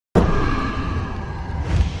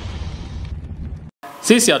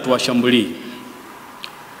Sisi hatuwashambulii.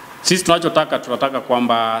 Sisi tunataka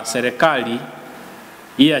kwamba serikali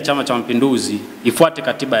hii ya Chama cha Mapinduzi ifuate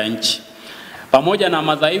katiba ya nchi. Pamoja na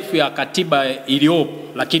madhaifu ya katiba iliyopo,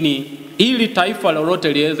 lakini ili taifa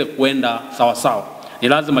lolote liweze kuenda sawa sawa, ni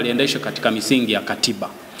lazima liendeshwe katika misingi ya katiba.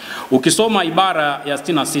 Ukisoma ibara ya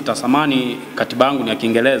 66, samani katiba yangu ni ya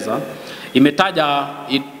Kiingereza, imetaja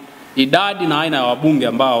idadi na aina ya wabunge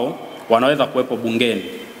ambao wanaweza kuwepo bungeni.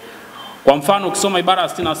 Kwa mfano ukisoma ibara ya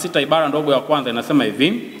 66 ibara ndogo ya kwanza inasema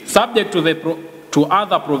hivi: subject to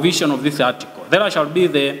other provision of this article, there shall be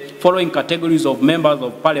the following categories of members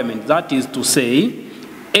of parliament, that is to say,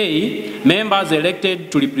 A, members elected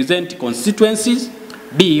to represent constituencies;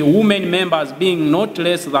 B, women members being not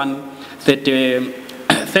less than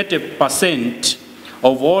 30%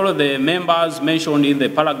 of all the members mentioned in the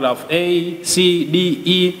paragraph A, C, D,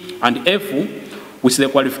 E, and F, with the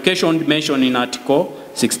qualification mentioned in Article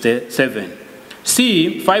 67.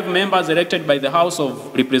 C, 5 members elected by the House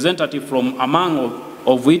of Representatives from among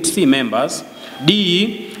of its 3 members.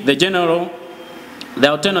 D, the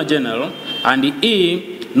Attorney General, and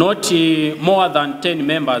E, not more than 10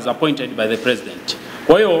 members appointed by the President.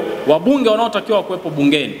 Kwa hiyo wabunge wanaotakiwa kuwepo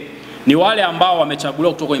bungeni ni wale ambao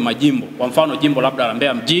wamechaguliwa kutoka kwenye majimbo. Kwa mfano jimbo labda la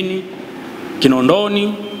Mbeya mjini,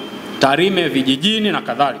 Kinondoni, Tarime vijijini na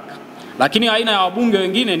kadhalika. Lakini aina ya wabunge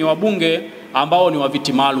wengine ni wabunge ambao ni wa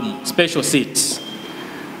viti maalum, special seats.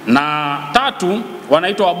 Na 3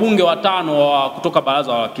 wanaitwa wabunge 5 wa kutoka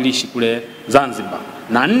baraza la wawakilishi kule Zanzibar.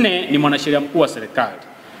 Na 4 ni mwanasheria mkuu wa serikali.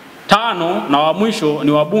 5 na wa mwisho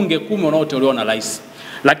ni wabunge 10 wanaoteuliwa na rais.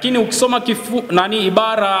 Lakini ukisoma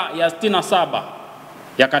ibara ya 67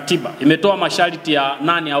 ya katiba imetoa masharti ya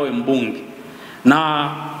nani awe mbunge. Na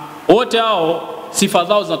wote hao sifa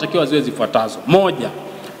zao zinatakiwa ziwe zifuatazo. 1,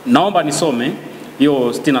 naomba nisome hiyo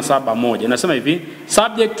 67(1). Inasema hivi: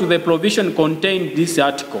 subject to the provision contained in this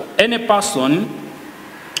article, any person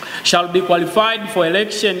shall be qualified for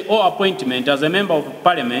election or appointment as a member of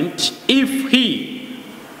parliament if he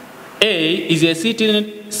A, is a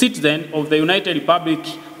citizen of the United Republic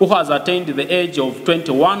who has attained the age of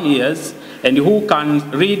 21 years and who can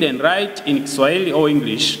read and write in Kiswahili or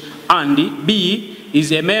English, and B,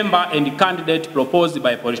 is a member and candidate proposed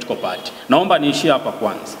by a political party. Naomba niishie hapa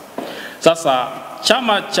kwanza. Sasa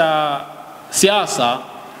chama cha siasa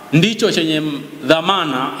ndicho chenye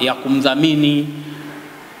dhamana ya kumdhamini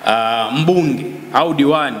mbunge au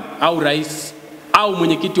diwani au rais au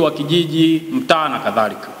mwenyekiti wa kijiji, mtaa na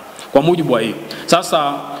kadhalika. Kwa mujibu wa hii.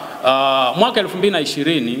 Sasa mwaka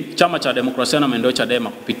 2020 chama cha demokrasia na maendeleo Chadema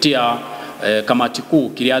kupitia kamati kuu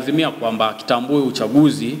kiliazimia kwamba kitambue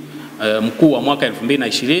uchaguzi mkuu wa mwaka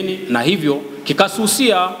 2020, na hivyo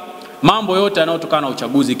kikasusia mambo yote yanayotokana na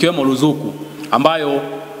uchaguzi ikiwemo ruzuku ambayo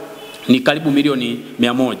ni karibu milioni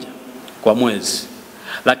 100 kwa mwezi.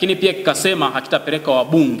 Lakini pia kikasema hakitapeleka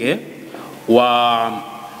wabunge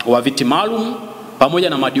wa viti maalum pamoja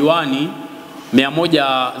na madiwani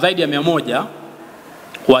 100, zaidi ya 100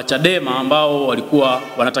 wa Chadema ambao walikuwa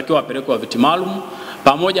wanatakiwa wapelekwe wa viti maalum,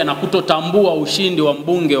 pamoja na kutotambua ushindi wa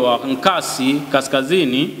mbunge wa Nkasi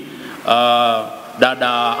Kaskazini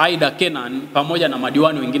dada Aida Kenan pamoja na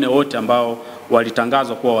madiwani wengine wote ambao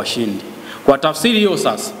walitangazwa kuwa washindi. Kwa tafsiri hiyo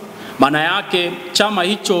sasa, maana yake chama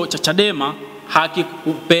hicho cha Chadema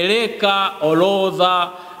hakikupeleka orodha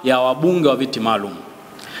ya wabunge wa viti maalum.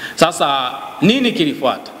 Sasa nini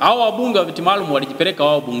kilifuata? Hao wabunge wa viti maalum walijipeleka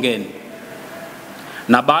wao bungeni.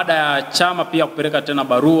 Na baada ya chama pia kupeleka tena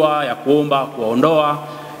barua ya kuomba kuwaondoa,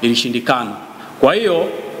 ilishindikana. Kwa hiyo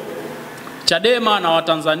Chadema na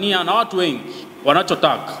Watanzania na watu wengi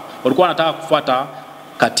wanachotaka, walikuwa wanataka kufuata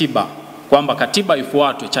katiba, kwamba katiba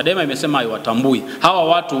ifuatwe. Chadema imesema haiwatambui. Hawa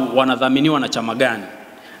watu wanadhaminiwa na chama gani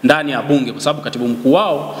ndani ya bunge, kwa sababu katibu mkuu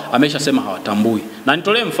wao ameshasema hawatambui. Na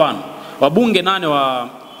nitolee mfano, wabunge 8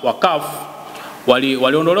 wa CUF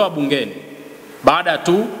waliondolewa bungeni baada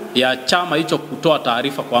tu ya chama hicho kutoa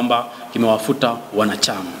taarifa kwamba kimewafuta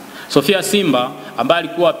wanachama. Sofia Simba ambaye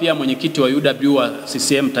alikuwa pia mwenyekiti wa UW wa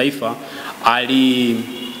CCM taifa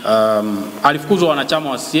alifukuzwa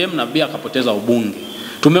wanachama wa CCM na pia akapoteza ubunge.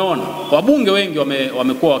 Tumeona wabunge wengi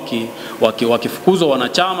wamekuwa wakifukuzwa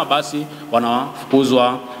wanachama, basi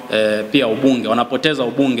wanafukuzwa pia ubunge, wanapoteza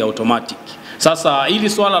ubunge automatic. Sasa hili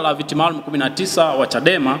swala la viti maalum 19 wa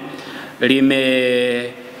Chadema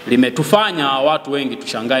limetufanya watu wengi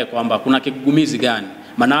tushangae kwamba kuna kigugumizi gani.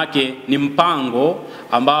 Manake ni mpango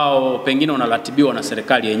ambao pengine unaratibiwa na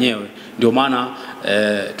serikali yenyewe, ndio maana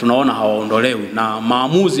tunaona hawaondolewi, na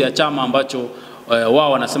maamuzi ya chama ambacho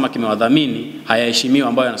wao wanasema kimewadhamini hayaheshimiwi,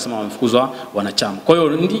 ambayo wanasema wamefukuzwa wanachama. Kwa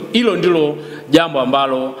hiyo hilo ndilo jambo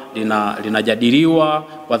ambalo linajadiliwa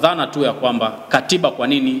kwa dhana tu ya kwamba katiba kwa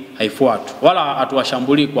nini haifuatwi. Wala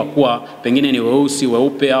hatuwashambulii kwa kuwa pengine ni weusi,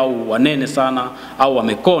 weupe au wanene sana au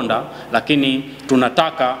wamekonda, lakini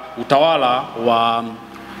tunataka utawala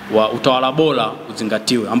bora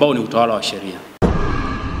uzingatiwe ambao ni utawala wa sheria.